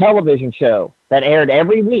had a television show that aired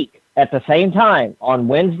every week at the same time on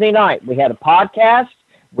Wednesday night. We had a podcast.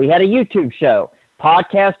 We had a YouTube show.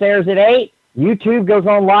 Podcast airs at 8. YouTube goes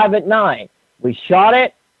on live at 9. We shot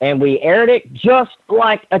it and we aired it just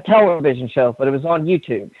like a television show, but it was on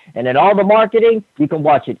YouTube. And in all the marketing, you can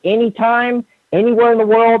watch it anytime, anywhere in the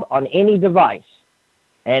world, on any device.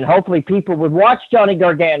 And hopefully people would watch Johnny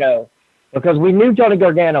Gargano because we knew Johnny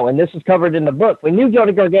Gargano, and this is covered in the book. We knew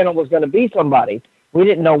Johnny Gargano was going to be somebody. We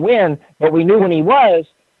didn't know when, but we knew when he was.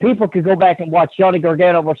 People could go back and watch Johnny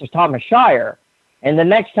Gargano versus Thomas Shire. And the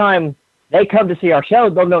next time they come to see our show,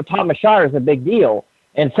 they'll know Thomas Shire is a big deal.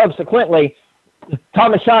 And subsequently,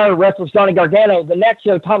 Thomas Shire wrestles Johnny Gargano. The next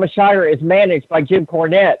show, Thomas Shire is managed by Jim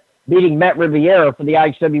Cornette, beating Matt Riviera for the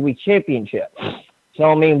IHWE Championship. So,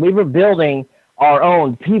 I mean, we were building our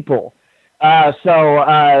own people.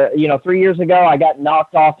 3 years ago, I got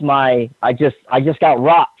knocked off I just got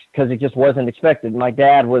rocked because it just wasn't expected. My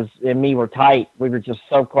dad and me were tight. We were just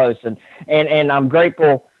so close. And I'm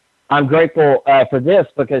grateful for this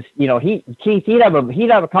because, Keith, he'd have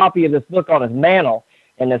a copy of this book on his mantle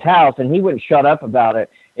in his house, and he wouldn't shut up about it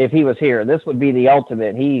if he was here. This would be the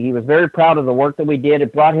ultimate. He was very proud of the work that we did.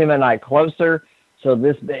 It brought him and I closer. So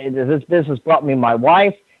this business brought me my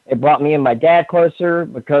wife. It brought me and my dad closer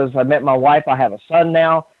because I met my wife. I have a son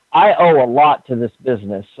now. I owe a lot to this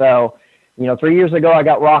business. So, 3 years ago I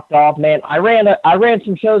got rocked off. Man, I ran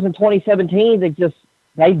some shows in 2017 that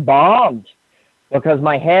they bombed because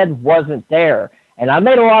my head wasn't there. And I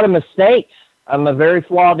made a lot of mistakes. I'm a very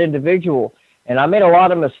flawed individual, and I made a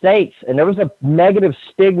lot of mistakes. And there was a negative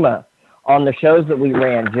stigma on the shows that we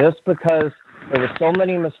ran just because there were so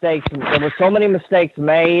many mistakes. There were so many mistakes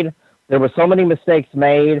made. And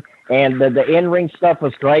the in-ring stuff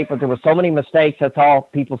was great, but there were so many mistakes. That's all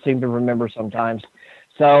people seem to remember sometimes.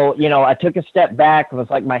 So, I took a step back. It was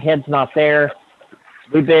like my head's not there.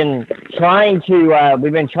 We've been trying to,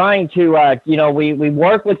 we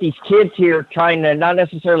work with these kids here, trying to not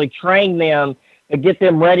necessarily train them, but get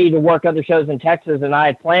them ready to work other shows in Texas. And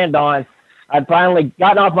I'd finally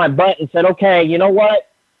gotten off my butt and said, okay, you know what?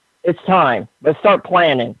 It's time. Let's start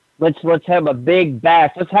planning. Let's have a big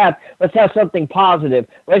bash. Let's have something positive.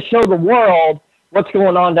 Let's show the world what's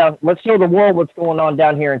going on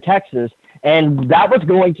down here in Texas. And that was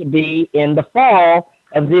going to be in the fall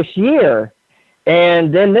of this year.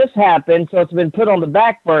 And then this happened, so it's been put on the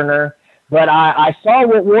back burner. But I saw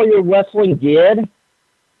what Warrior Wrestling did,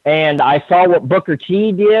 and I saw what Booker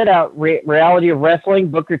T did at Reality of Wrestling.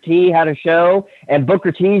 Booker T had a show, and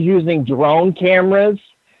Booker T's using drone cameras.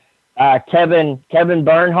 Kevin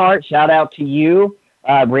Bernhardt, shout out to you.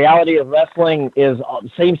 Reality of Wrestling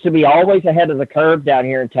seems to be always ahead of the curve down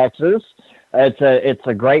here in Texas. It's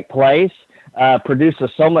a great place. Produces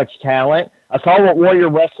so much talent. I saw what Warrior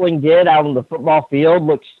Wrestling did out on the football field.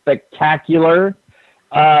 Looked spectacular.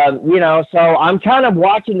 So I'm kind of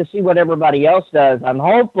watching to see what everybody else does. I'm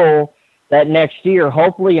hopeful that next year,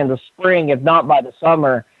 hopefully in the spring, if not by the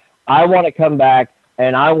summer, I want to come back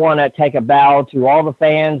and I want to take a bow to all the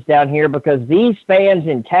fans down here, because these fans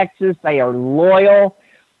in Texas, they are loyal.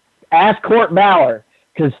 Ask Court Bauer,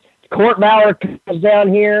 because Court Bauer comes down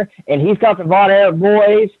here and he's got the Von Erich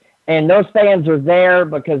boys, and those fans are there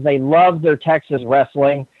because they love their Texas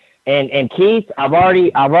wrestling. And Keith, I've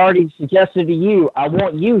already suggested to you, I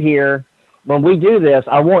want you here when we do this.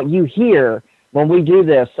 I want you here when we do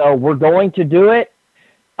this. So we're going to do it.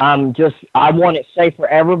 I want it safe for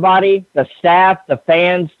everybody, the staff, the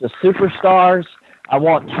fans, the superstars. I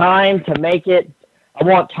want time to make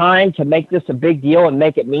this a big deal and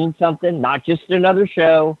make it mean something, not just another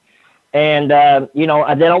show. And, then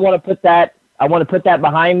I want to put that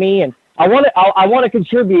behind me, and I want to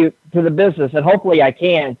contribute to the business, and hopefully I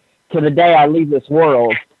can, to the day I leave this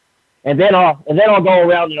world. And then I'll go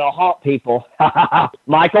around and I'll haunt people.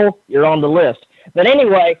 Michael, you're on the list. But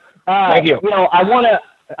anyway, thank you.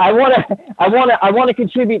 I want to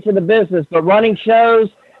contribute to the business, but running shows,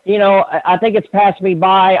 I think it's passed me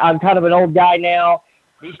by. I'm kind of an old guy now.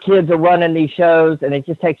 These kids are running these shows, and it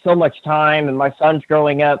just takes so much time, and my son's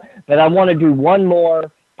growing up. But I want to do one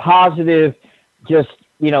more positive,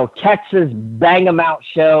 Texas bang 'em out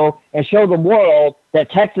show, and show the world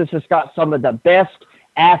that Texas has got some of the best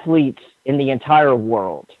athletes in the entire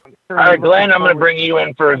world. All right, Glenn, I'm going to bring you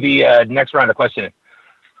in for the next round of questioning.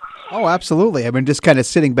 Oh, absolutely. I've been just kind of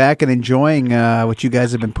sitting back and enjoying what you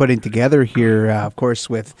guys have been putting together here, of course,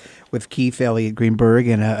 with Keith, Elliot Greenberg,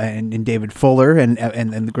 and David Fuller, and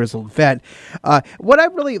the Grizzled Vet. What I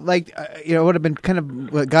really liked, what have been kind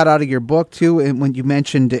of what got out of your book, too, and when you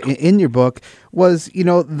mentioned in your book, was,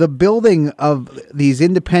 the building of these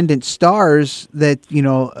independent stars that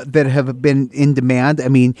have been in demand. I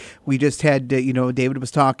mean, we just had, David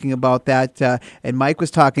was talking about that, and Mike was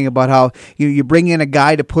talking about how you bring in a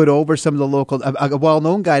guy to put over some of the local, a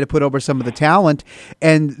well-known guy to put over some of the talent,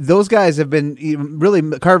 and those guys have been really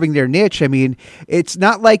carving their niche. I mean, it's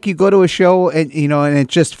not like you go to a show and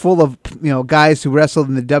it's just full of guys who wrestle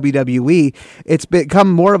in the WWE. It's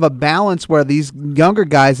become more of a balance where these younger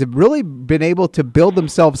guys have really been able to build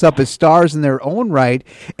themselves up as stars in their own right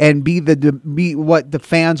and be what the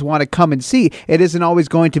fans want to come and see. It isn't always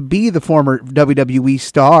going to be the former WWE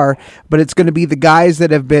star, but it's going to be the guys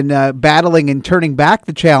that have been battling and turning back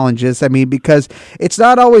the challenges. I mean, because it's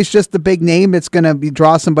not always just the big name that's going to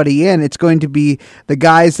draw somebody in. It's going to be the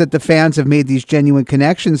guys that the fans have made these genuine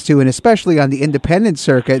connections to, and especially on the independent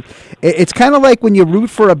circuit. It's kind of like when you root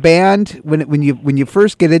for a band, when you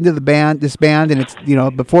first get into this band, and it's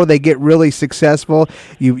before they get really successful,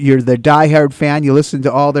 you're the diehard fan. You listen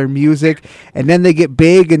to all their music, and then they get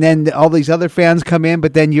big, and then all these other fans come in.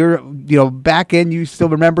 But then you're back in. You still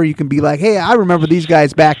remember. You can be like, hey, I remember these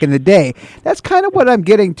guys back in the day. That's kind of what I'm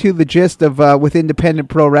getting to. The gist of with independent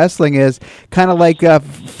pro wrestling is kind of like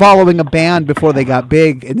following a band before they got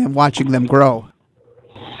big, and then watching them grow.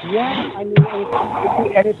 Yeah, I mean,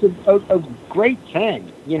 it's a great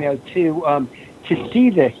thing, to see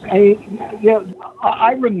this. I mean,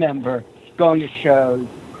 I remember going to shows,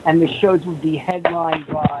 and the shows would be headlined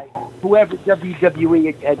by whoever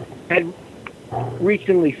WWE had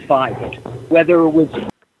recently fired, whether it was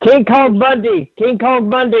King Kong Bundy.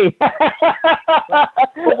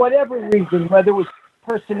 For whatever reason, whether it was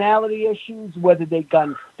personality issues, whether they'd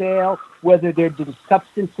gotten stale, whether there'd been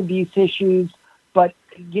substance abuse issues. But,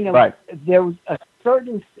 right. There was a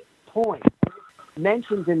certain point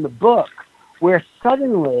mentioned in the book where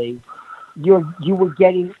suddenly you were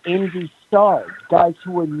getting indie stars, guys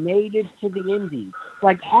who were native to the indies.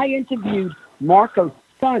 Like, I interviewed Marco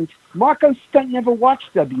Stunt. Marco Stunt never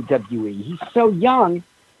watched WWE. He's so young.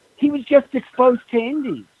 He was just exposed to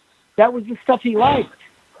indies. That was the stuff he liked.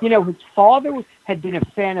 His father had been a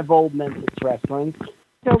fan of old Memphis wrestling.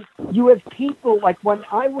 So you have people, like when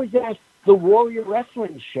I was at the Warrior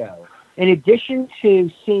Wrestling show, in addition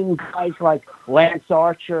to seeing guys like Lance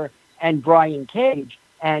Archer and Brian Cage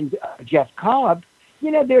and Jeff Cobb,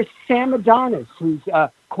 there's Sam Adonis, who's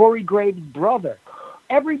Corey Graves' brother.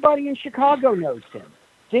 Everybody in Chicago knows him.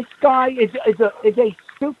 This guy is a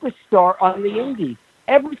superstar on the indies.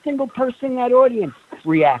 Every single person in that audience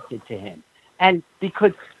reacted to him. And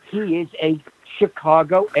because he is a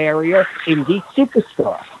Chicago area indie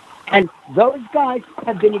superstar. And those guys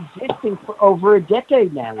have been existing for over a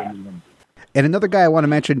decade now in England. And another guy I want to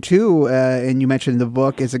mention, too, and you mentioned in the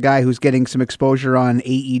book, is a guy who's getting some exposure on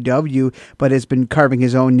AEW, but has been carving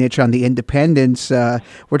his own niche on the independents.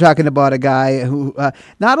 We're talking about a guy who,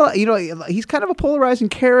 he's kind of a polarizing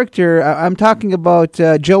character. I'm talking about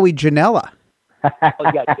Joey Janela.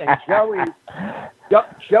 Oh, yeah, and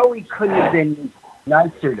Joey couldn't have been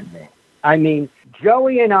nicer to me. I mean,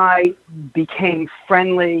 Joey and I became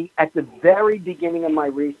friendly at the very beginning of my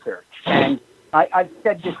research. And I've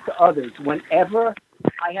said this to others. Whenever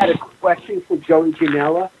I had a question for Joey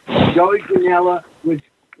Janela was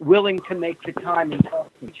willing to make the time and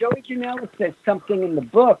talk to me. Joey Janela says something in the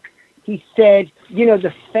book. He said,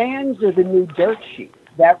 the fans are the new dirt sheet.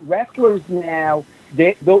 That wrestlers now,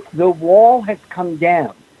 the wall has come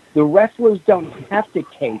down. The wrestlers don't have to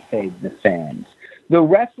kayfabe the fans. The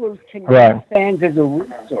wrestlers can use fans as a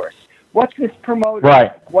resource. What's this promoter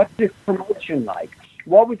like? What's this promotion like?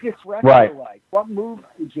 What was this wrestler like? What moves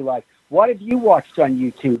did you like? What have you watched on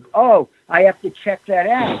YouTube? Oh, I have to check that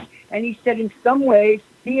out. And he said in some ways,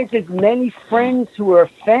 he has as many friends who are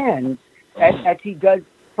fans as he does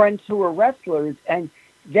friends who are wrestlers. And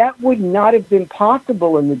that would not have been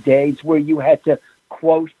possible in the days where you had to,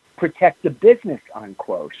 quote, protect the business,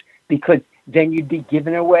 unquote, because then you'd be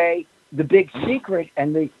giving away the big secret.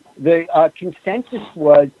 And the consensus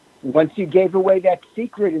was once you gave away that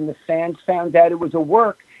secret and the fans found out it was a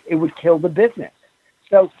work, it would kill the business.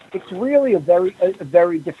 So it's really a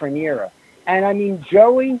very different era. And I mean,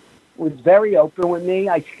 Joey was very open with me.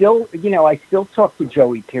 I still talk to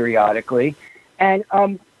Joey periodically. And,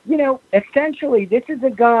 essentially this is a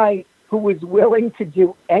guy who was willing to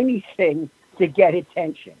do anything to get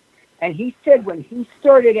attention. And he said when he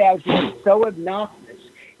started out, he was so obnoxious,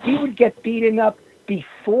 he would get beaten up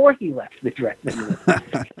before he left the dressing room.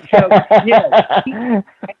 So,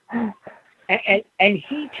 and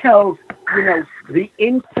he tells, the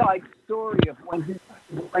inside story of when he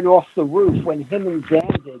went off the roof, when him and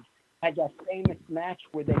Zandig had that famous match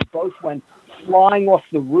where they both went flying off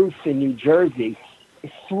the roof in New Jersey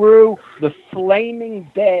through the flaming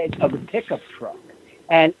bed of a pickup truck.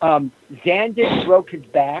 And Zandig broke his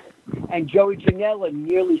back, and Joey Janela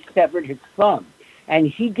nearly severed his thumb. And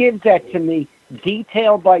he gives that to me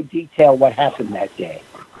detail by detail what happened that day.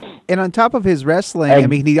 And on top of his wrestling, I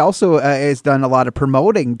mean, he also has done a lot of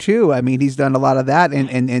promoting, too. I mean, he's done a lot of that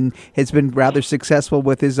and has been rather successful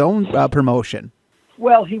with his own promotion.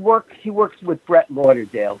 Well, he works with Brett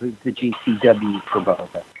Lauderdale, who's the GCW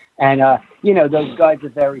promoter. And, those guys are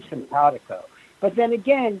very simpatico. But then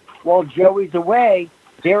again, while Joey's away,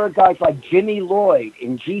 there are guys like Jimmy Lloyd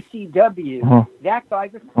in GCW. Uh-huh. That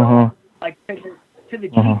guy's a star. Like, to the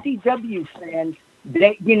GCW fans,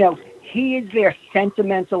 they, he is their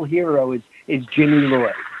sentimental hero is Jimmy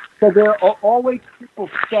Lloyd. So there are always people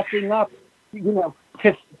stepping up,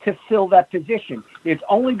 to fill that position. There's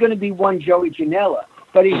only going to be one Joey Janela.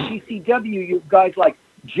 But in GCW, you have guys like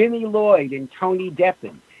Jimmy Lloyd and Tony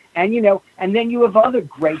Deppen. And, and then you have other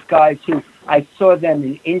great guys who I saw them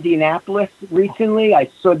in Indianapolis recently. I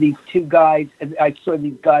saw these guys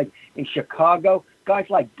in Chicago. Guys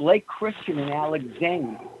like Blake Christian and Alex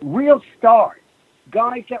Zane. Real stars.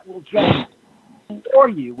 Guys that will just floor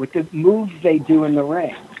you with the moves they do in the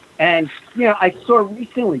ring. And, I saw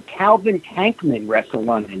recently Calvin Tankman wrestle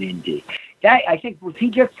on an indie. That, I think, was he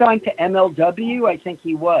just signed to MLW? I think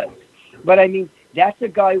he was. But, I mean, that's a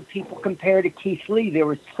guy who people compare to Keith Lee. There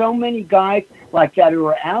were so many guys like that who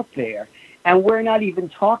are out there. And we're not even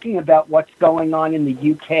talking about what's going on in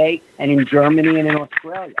the UK and in Germany and in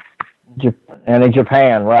Australia. And in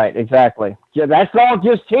Japan, right, exactly. Yeah, that's all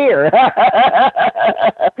just here.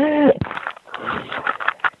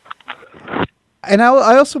 And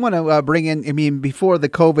I also want to bring in, I mean, before the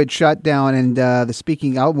COVID shutdown and the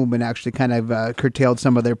Speaking Out movement actually kind of curtailed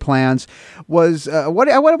some of their plans, was what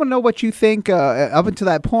I want to know what you think up until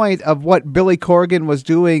that point of what Billy Corgan was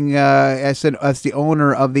doing as the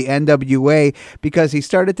owner of the NWA, because he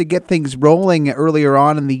started to get things rolling earlier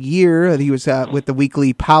on in the year. He was with the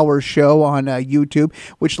weekly Power Show on YouTube,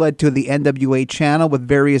 which led to the NWA channel with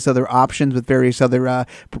various other options, with various other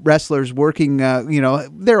wrestlers working,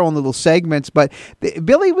 their own little segments, but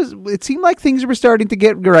Billy it seemed like things were starting to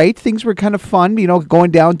get right. Things were kind of fun, going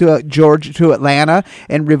down to Atlanta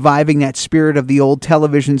and reviving that spirit of the old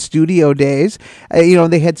television studio days.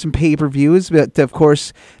 They had some pay-per-views, but of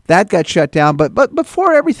course that got shut down. But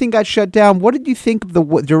before everything got shut down, what did you think of the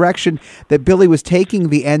direction that Billy was taking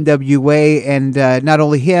the NWA, and not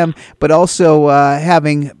only him, but also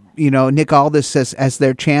having Nick Aldis as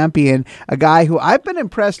their champion, a guy who I've been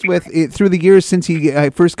impressed with through the years since he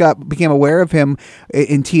first became aware of him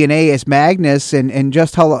in TNA as Magnus, and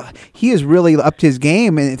just how he has really upped his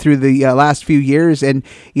game through the last few years, and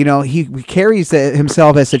he carries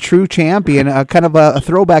himself as a true champion, kind of a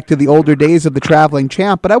throwback to the older days of the traveling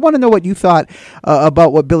champ. But I want to know what you thought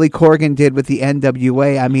about what Billy Corgan did with the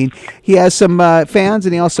NWA. I mean, he has some fans,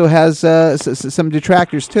 and he also has some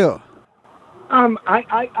detractors too.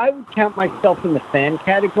 I would count myself in the fan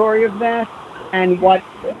category of that. And what,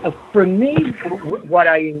 for me, what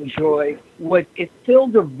I enjoyed was it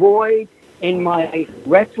filled a void in my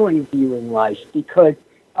wrestling viewing life because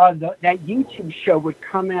that YouTube show would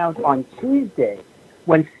come out on Tuesday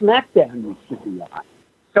when SmackDown used to be on.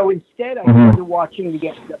 So instead, I started watching the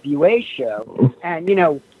NWA show,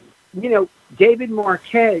 and David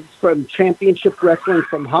Marquez from Championship Wrestling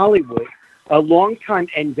from Hollywood, a longtime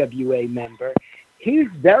NWA member, he's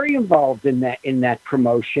very involved in that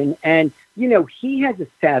promotion, and he has a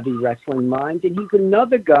savvy wrestling mind, and he's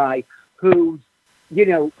another guy who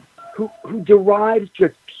derives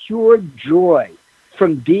just pure joy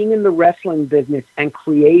from being in the wrestling business and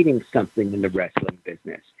creating something in the wrestling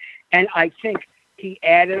business. And I think he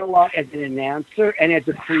added a lot as an announcer and as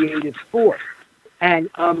a creative force. And,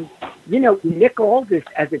 Nick Aldis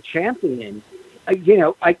as a champion,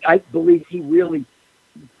 I believe he really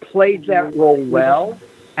played that role well.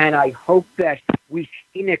 And I hope that we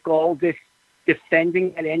see Nick Aldis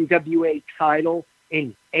defending an NWA title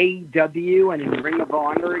in AEW and in Ring of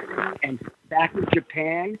Honor and back in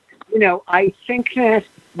Japan. I think that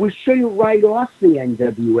we shouldn't write off the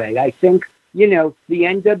NWA. I think, the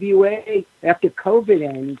NWA, after COVID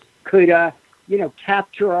ends, could,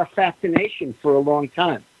 capture our fascination for a long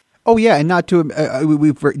time. Oh yeah, and not to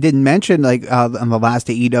we didn't mention on the last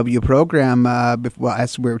AEW program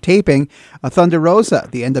as we were taping, Thunder Rosa,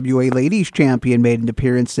 the NWA Ladies Champion, made an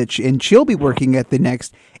appearance and she'll be working at the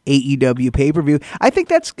next AEW pay-per-view. I think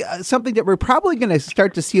that's something that we're probably going to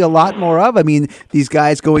start to see a lot more of. I mean, these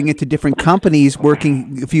guys going into different companies,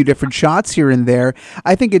 working a few different shots here and there.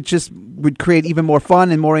 I think it just would create even more fun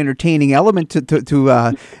and more entertaining element to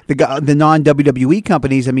the non-WWE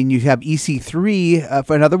companies. I mean, you have EC3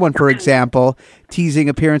 for another one, for example, teasing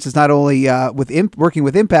appearances not only working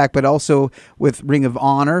with Impact, but also with Ring of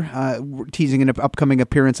Honor, teasing an upcoming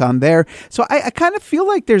appearance on there. So I kind of feel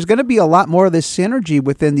like there's going to be a lot more of this synergy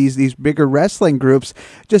within these bigger wrestling groups,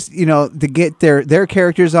 just to get their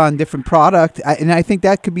characters on different product, and I think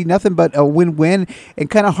that could be nothing but a win-win, and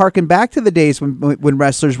kind of harken back to the days when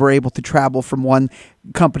wrestlers were able to travel from one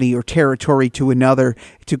company or territory to another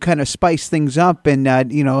to kind of spice things up and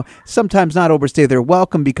sometimes not overstay their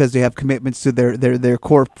welcome because they have commitments to their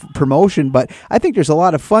core promotion. But I think there's a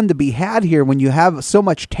lot of fun to be had here when you have so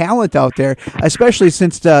much talent out there, especially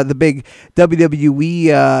since the big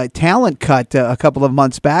WWE talent cut a couple of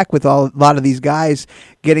months back, with a lot of these guys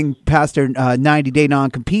getting past their 90-day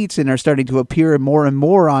non-competes and are starting to appear more and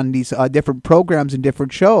more on these different programs and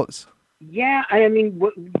different shows. Yeah, I mean,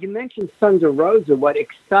 what you mentioned Thunder Rosa. What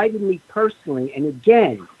excited me personally, and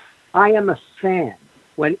again, I am a fan.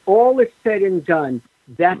 When all is said and done,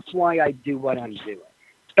 that's why I do what I'm doing.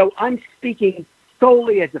 So I'm speaking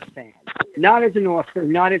solely as a fan, not as an author,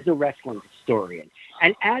 not as a wrestling historian.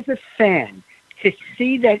 And as a fan, to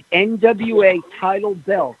see that NWA title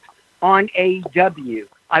belt on AEW,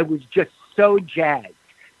 I was just so jazzed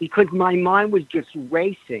because my mind was just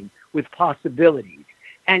racing with possibilities.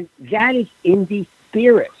 And that is indie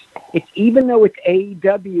spirit. It's even though it's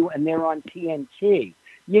AEW and they're on TNT.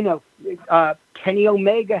 Kenny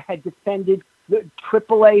Omega had defended the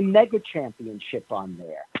AAA Mega Championship on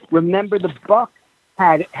there. Remember, the Bucks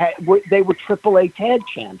they were AAA tag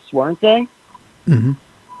champs, weren't they? Mm-hmm.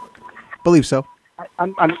 Believe so.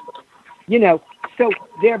 So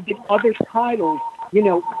there have been other titles,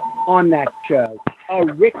 on that show.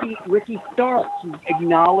 Ricky Starks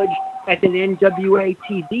acknowledged as an NWA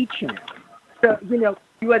TV champ. So,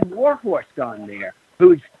 you had Warhorse on there,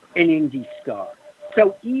 who's an indie star.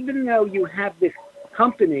 So even though you have this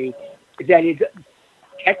company that is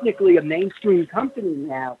technically a mainstream company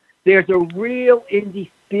now, there's a real indie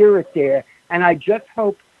spirit there, and I just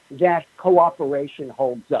hope that cooperation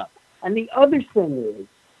holds up. And the other thing is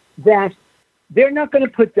that they're not going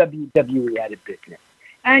to put WWE out of business.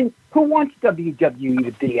 And who wants WWE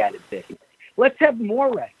to be out of business? Let's have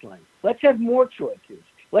more wrestling. Let's have more choices.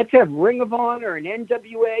 Let's have Ring of Honor and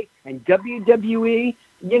NWA and WWE,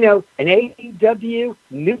 and AEW,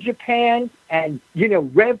 New Japan, and,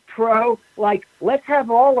 Rev Pro. Let's have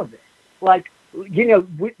all of it.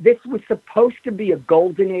 This was supposed to be a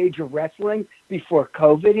golden age of wrestling before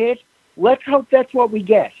COVID hit. Let's hope that's what we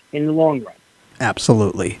get in the long run.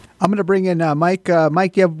 Absolutely. I'm going to bring in Mike.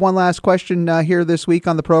 Mike, you have one last question here this week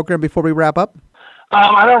on the program before we wrap up?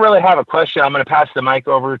 I don't really have a question. I'm going to pass the mic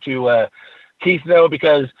over to Keith, though,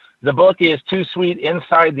 because the book is Too Sweet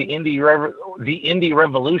Inside the Indie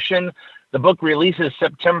Revolution. The book releases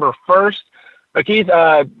September 1st. But Keith,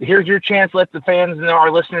 here's your chance. Let the fans know,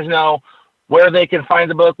 our listeners know, where they can find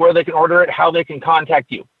the book, where they can order it, how they can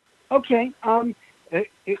contact you. Okay.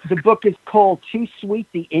 The book is called Too Sweet,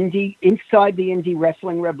 Inside the Indie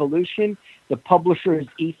Wrestling Revolution. The publisher is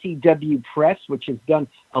ECW Press, which has done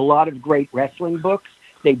a lot of great wrestling books.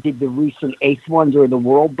 They did the recent Eighth Wonder of the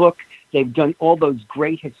World book. They've done all those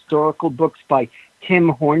great historical books by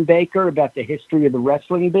Tim Hornbaker about the history of the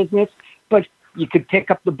wrestling business. But you could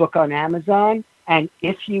pick up the book on Amazon, and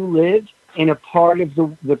if you live in a part of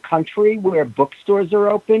the country where bookstores are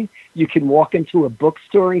open, you can walk into a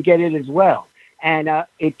bookstore and get it as well. And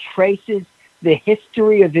it traces the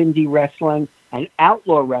history of indie wrestling and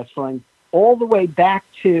outlaw wrestling all the way back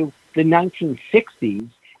to the 1960s,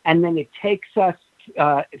 and then it takes us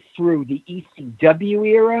through the ECW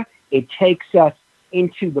era. It takes us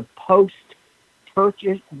into the purchase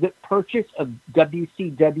of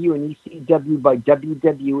WCW and ECW by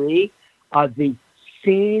WWE, the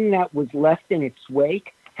scene that was left in its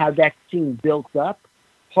wake, how that scene built up.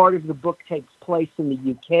 Part of the book takes place in the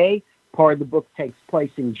UK. Part of the book takes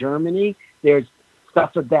place in Germany. There's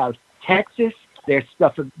stuff about Texas. There's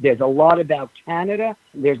a lot about Canada.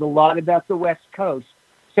 There's a lot about the West Coast.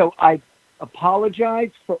 So I apologize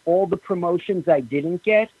for all the promotions I didn't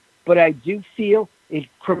get, but I do feel it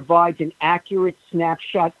provides an accurate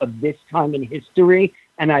snapshot of this time in history,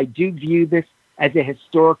 and I do view this as a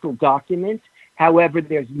historical document. However,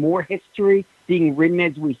 there's more history being written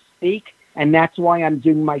as we speak, and that's why I'm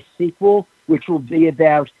doing my sequel, which will be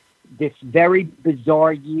about this very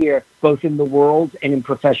bizarre year, both in the world and in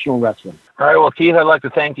professional wrestling. All right, well, Keith, I'd like to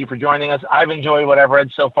thank you for joining us. I've enjoyed what I've read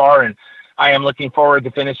so far, and I am looking forward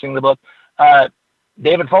to finishing the book.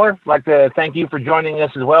 David Fuller, I'd like to thank you for joining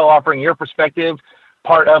us as well, offering your perspective,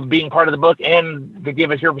 being part of the book, and to give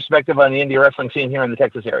us your perspective on the indie wrestling scene here in the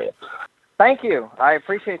Texas area. Thank you. I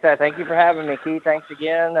appreciate that. Thank you for having me, Keith. Thanks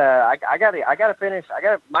again. I gotta finish.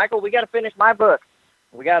 Michael, we gotta finish my book.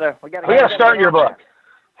 We gotta start your book.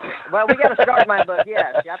 Well, we gotta start my book.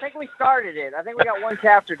 Yes. I think we started it. I think we got one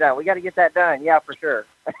chapter done. We got to get that done. Yeah, for sure.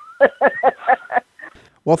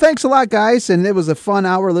 Well, thanks a lot, guys, and it was a fun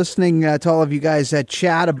hour listening to all of you guys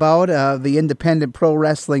chat about the independent pro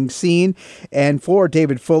wrestling scene. And for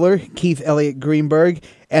David Fuller, Keith Elliot Greenberg,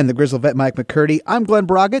 and the Grizzle vet Mike McCurdy, I'm Glen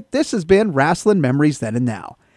Braget. This has been Rasslin' Memories Then and Now.